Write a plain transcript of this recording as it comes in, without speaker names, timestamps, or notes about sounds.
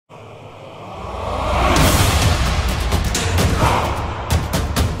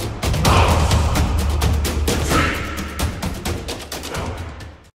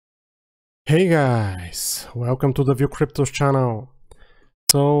Hey guys, welcome to the View Cryptos channel.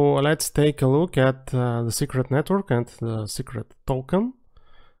 So let's take a look at the secret network and the secret token.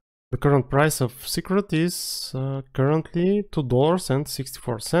 The current price of secret is currently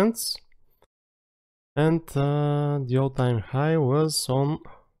 $2.64, and the all-time high was on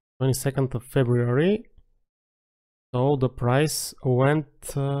 22nd of February. So the price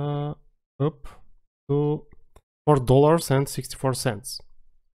went up to $4.64.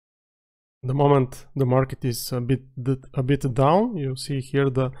 The moment the market is a bit down, you see here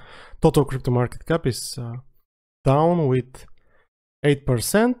the total crypto market cap is down with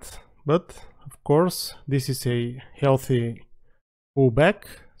 8%, but of course this is a healthy pullback.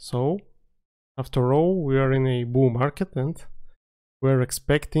 So after all, we are in a bull market and we're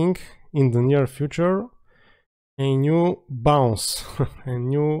expecting in the near future a new bounce, a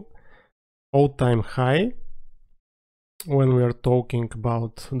new all-time high when we are talking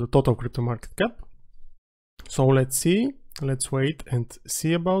about the total crypto market cap. So let's wait and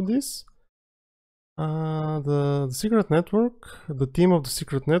see about this. The secret network, the team of the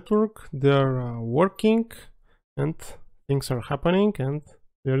secret network, they're working and things are happening and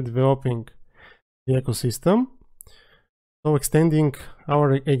they're developing the ecosystem. So extending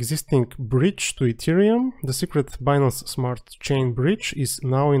our existing bridge to Ethereum, the secret Binance Smart Chain bridge is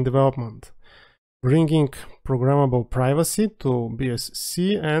now in development, bringing programmable privacy to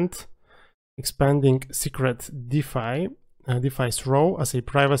BSC and expanding secret DeFi's role as a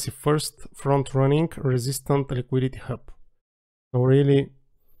privacy-first, front-running, resistant liquidity hub. So really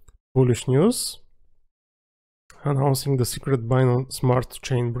bullish news. Announcing the secret Binance Smart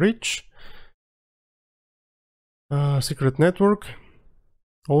Chain bridge. Secret network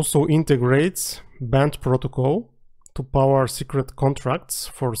also integrates band protocol to power secret contracts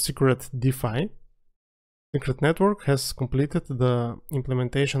for secret DeFi. Secret network has completed the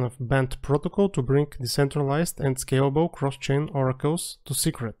implementation of band protocol to bring decentralized and scalable cross-chain oracles to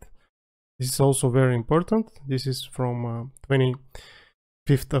secret. This is also very important. This is from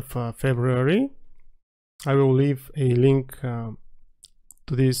 25th of February. I will leave a link to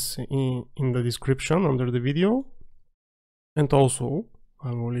this in the description under the video. And also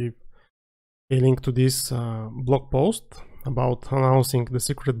I will leave a link to this blog post about announcing the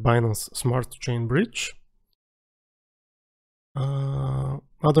secret Binance Smart Chain bridge.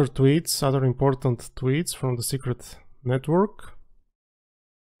 Other important tweets from the secret network.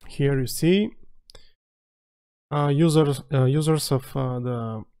 Here you see users of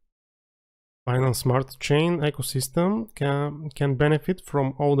the Binance Smart Chain ecosystem can benefit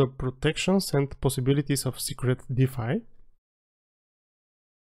from all the protections and possibilities of secret DeFi.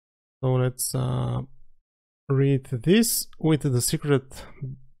 So let's read this. With the secret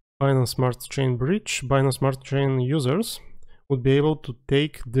Binance Smart Chain bridge, Binance Smart Chain users would be able to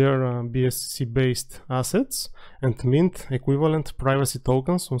take their BSC-based assets and mint equivalent privacy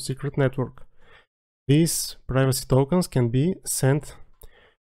tokens on secret network. These privacy tokens can be sent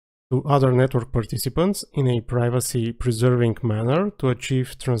to other network participants in a privacy-preserving manner to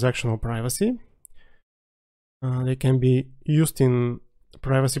achieve transactional privacy. They can be used in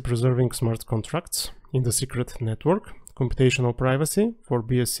privacy-preserving smart contracts in the secret network, computational privacy for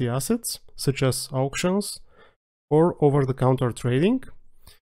BSC assets, such as auctions, or over-the-counter trading,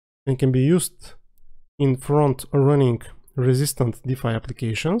 and can be used in front-running resistant DeFi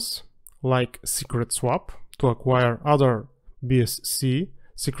applications like Secret Swap to acquire other BSC,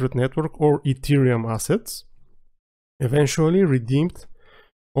 secret network, or Ethereum assets, eventually redeemed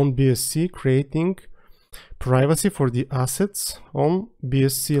on BSC, creating privacy for the assets on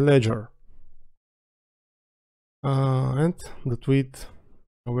BSC ledger. And the tweet,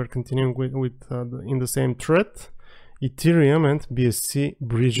 we're continuing with in the same thread. Ethereum and BSC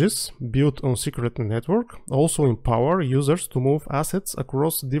bridges built on secret network also empower users to move assets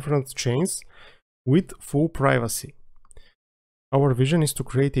across different chains with full privacy. Our vision is to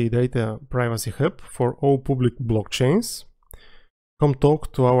create a data privacy hub for all public blockchains. Come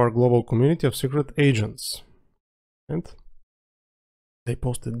talk to our global community of secret agents. And they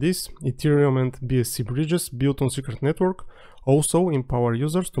posted this. Ethereum and BSC bridges built on secret network also empower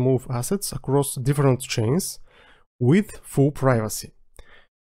users to move assets across different chains with full privacy.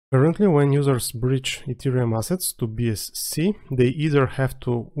 Currently, when users bridge Ethereum assets to BSC, they either have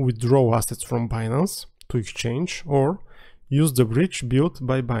to withdraw assets from Binance to exchange or use the bridge built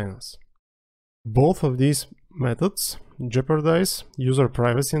by Binance. Both of these methods jeopardize user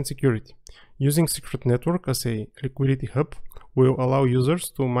privacy and security. Using secret network as a liquidity hub will allow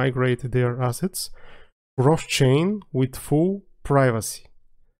users to migrate their assets cross-chain with full privacy.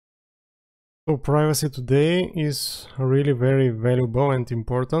 So privacy today is really very valuable and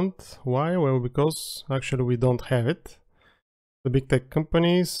important. Why? Well, because actually we don't have it. The big tech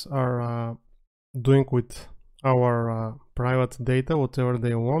companies are doing with our private data whatever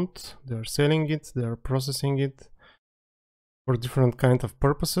they want. They're selling it, they're processing it for different kind of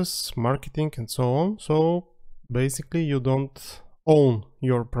purposes, marketing and so on. So basically you don't own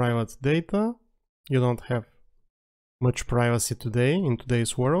your private data. You don't have much privacy today in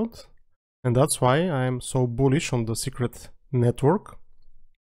today's world. And that's why I am so bullish on the secret network,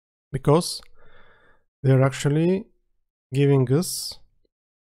 because they're actually giving us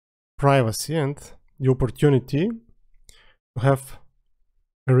privacy and the opportunity to have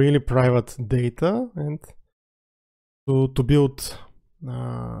really private data and to build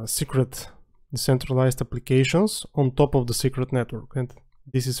secret decentralized applications on top of the secret network. And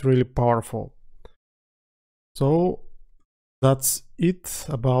this is really powerful. So that's it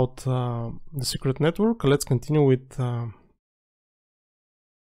about the secret network. Let's continue with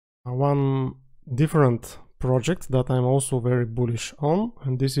one different project that I'm also very bullish on,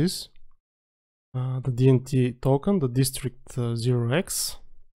 and this is the DNT token, the District0X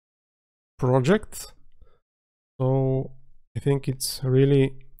project. So I think it's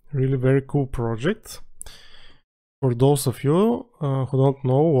really very cool project. For those of you who don't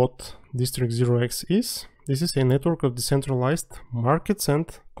know what District0X is, this is a network of decentralized markets and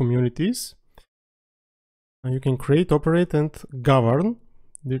communities. You can create, operate and govern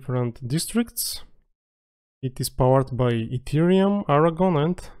different districts. It is powered by Ethereum, Aragon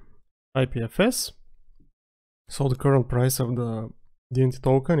and IPFS. So the current price of the DNT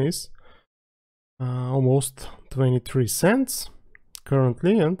token is almost 23 cents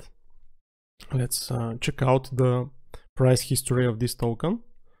currently, and let's check out the price history of this token.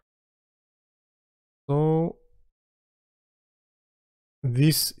 So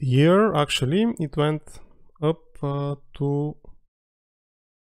this year actually it went up to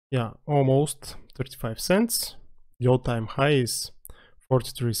almost 35 cents. The all-time high is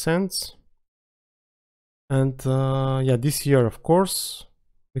 43 cents. And this year, of course,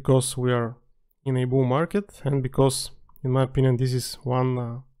 because we are in a bull market and because in my opinion this is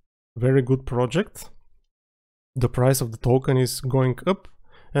one very good project, the price of the token is going up.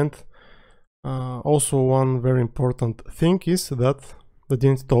 And also one very important thing is that the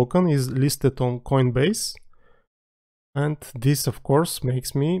DNT token is listed on Coinbase, and this of course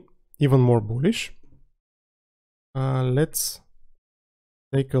makes me even more bullish. Let's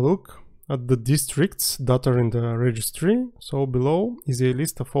take a look at the districts that are in the registry. So below is a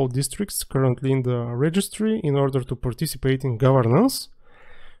list of all districts currently in the registry. In order to participate in governance,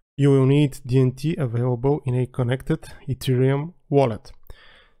 you will need DNT available in a connected Ethereum wallet.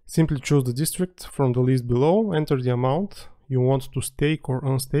 Simply choose the district from the list below, enter the amount you want to stake or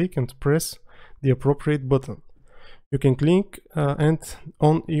unstake and press the appropriate button. You can click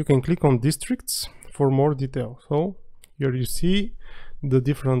on districts for more detail. So here you see the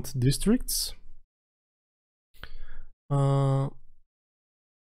different districts. Swap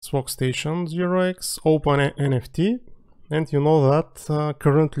Station 0x, Open NFT, and you know that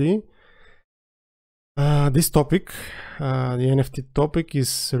currently this topic, the NFT topic,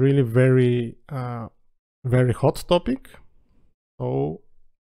 is really very hot topic. So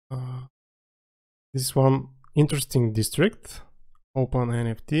this is one interesting district, Open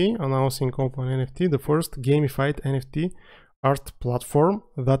NFT, announcing Open NFT, the first gamified NFT art platform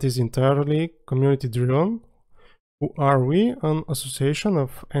that is entirely community driven. Who are we? An association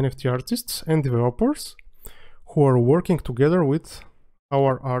of NFT artists and developers who are working together with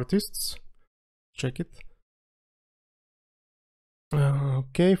our artists. Check it.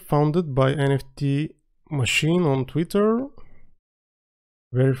 Okay, founded by NFT Machine on Twitter,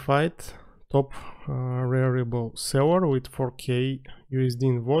 verified top rarible seller with 4K USD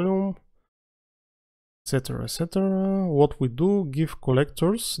in volume, etc, etc. What we do: give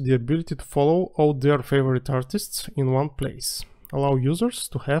collectors the ability to follow all their favorite artists in one place, allow users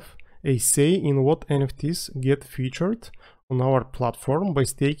to have a say in what NFTs get featured on our platform by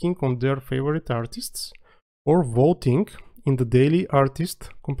staking on their favorite artists or voting in the daily artist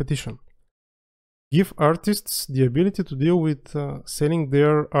competition. Give artists the ability to deal with selling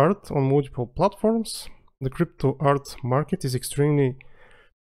their art on multiple platforms. The crypto art market is extremely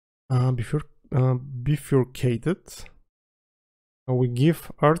bifurcated. We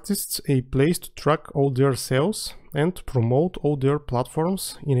give artists a place to track all their sales and promote all their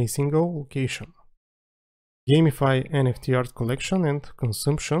platforms in a single location. Gamify NFT art collection and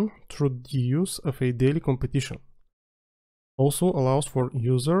consumption through the use of a daily competition. Also allows for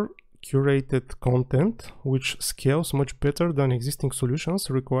user curated content, which scales much better than existing solutions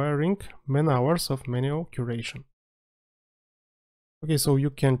requiring many hours of manual curation. Okay, so you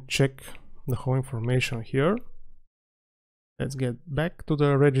can check the whole information here. Let's get back to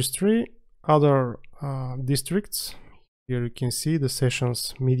the registry. Other districts. Here you can see the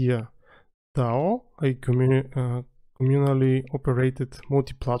Sessions Media DAO, a communally operated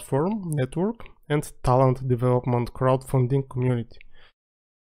multi-platform network, and talent development crowdfunding community.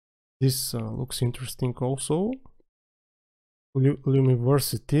 This looks interesting also.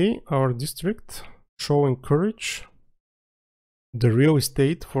 University, our district, showing courage, the real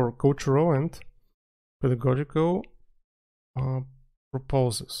estate for cultural and pedagogical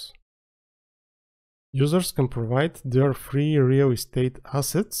purposes. Users can provide their free real estate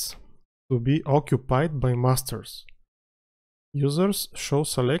assets to be occupied by masters. Users should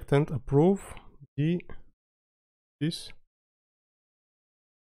select and approve this.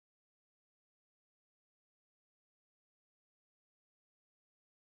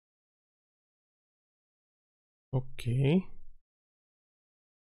 Okay,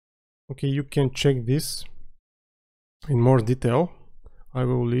 you can check this in more detail. I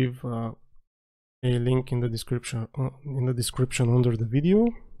will leave a link in the description under the video.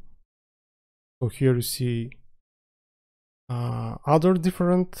 So here you see other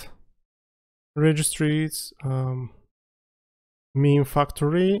different registries, Meme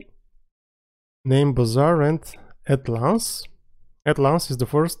Factory, Name Bazaar, and Atlance. Atlance is the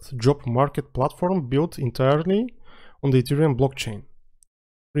first job market platform built entirely on the Ethereum blockchain,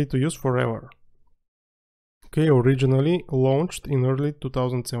 free to use forever. Okay, originally launched in early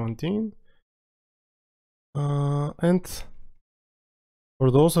 2017. And for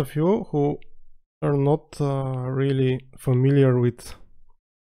those of you who are not really familiar with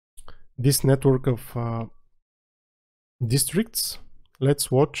this network of districts, let's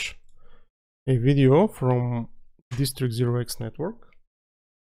watch a video from District0X network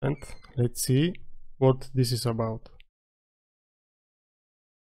and let's see what this is about.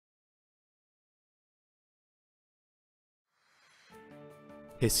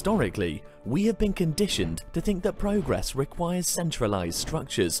 Historically, we have been conditioned to think that progress requires centralized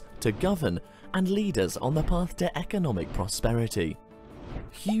structures to govern and lead us on the path to economic prosperity.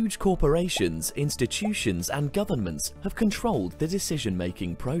 Huge corporations, institutions, and governments have controlled the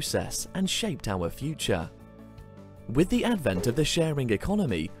decision-making process and shaped our future. With the advent of the sharing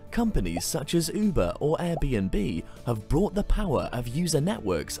economy, companies such as Uber or Airbnb have brought the power of user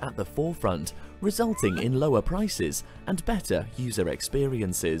networks at the forefront, resulting in lower prices and better user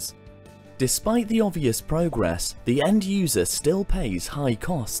experiences. Despite the obvious progress, the end user still pays high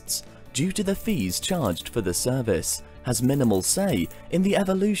costs due to the fees charged for the service, has minimal say in the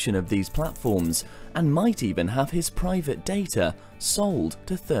evolution of these platforms, and might even have his private data sold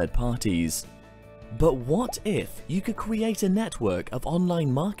to third parties. But what if you could create a network of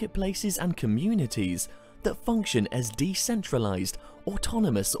online marketplaces and communities that function as decentralized,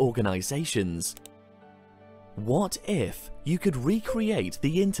 autonomous organizations? What if you could recreate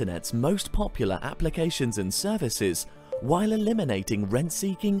the internet's most popular applications and services while eliminating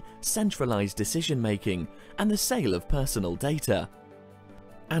rent-seeking, centralized decision-making, and the sale of personal data?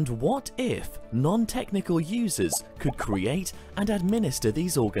 And what if non-technical users could create and administer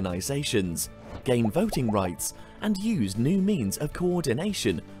these organizations, gain voting rights, and use new means of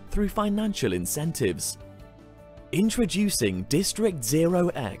coordination through financial incentives? Introducing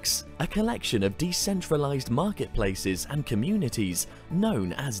District0X, a collection of decentralized marketplaces and communities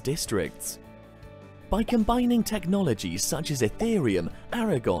known as districts. By combining technologies such as Ethereum,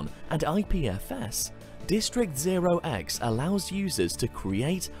 Aragon, and IPFS, District0X allows users to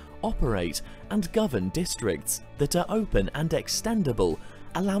create, operate, and govern districts that are open and extendable,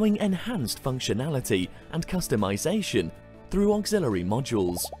 allowing enhanced functionality and customization through auxiliary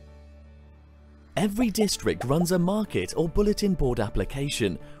modules. Every district runs a market or bulletin board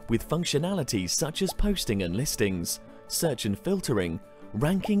application with functionalities such as posting and listings, search and filtering,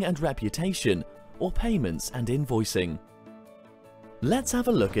 ranking and reputation, or payments and invoicing. Let's have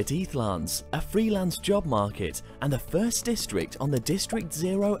a look at Ethlance, a freelance job market and the first district on the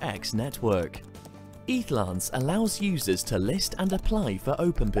District0X network. Ethlance allows users to list and apply for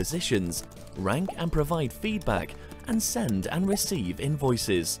open positions, rank and provide feedback, and send and receive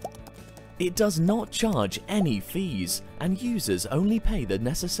invoices. It does not charge any fees, and users only pay the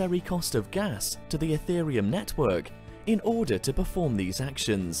necessary cost of gas to the Ethereum network in order to perform these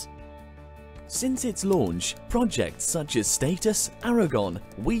actions. Since its launch, projects such as Status, Aragon,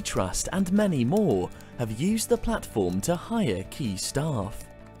 WeTrust, and many more have used the platform to hire key staff.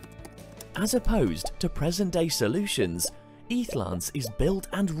 As opposed to present-day solutions, ETHLANCE is built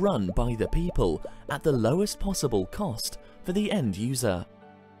and run by the people at the lowest possible cost for the end user.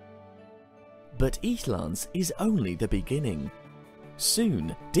 But ETHLANCE is only the beginning.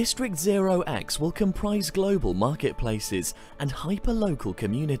 Soon, District0X will comprise global marketplaces and hyperlocal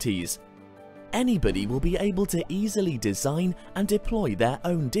communities. Anybody will be able to easily design and deploy their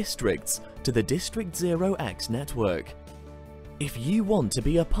own districts to the District0X network. If you want to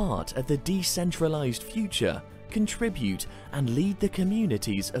be a part of the decentralized future, contribute and lead the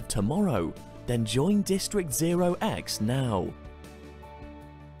communities of tomorrow, then join District0X now.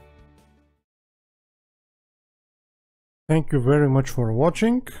 Thank you very much for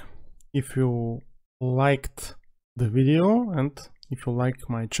watching. If you liked the video and if you like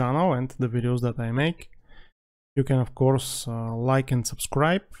my channel and the videos that I make, you can of course like and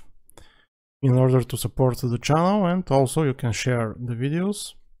subscribe in order to support the channel, and also you can share the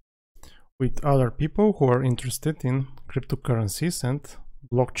videos with other people who are interested in cryptocurrencies and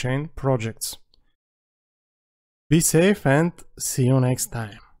blockchain projects. Be safe and see you next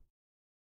time.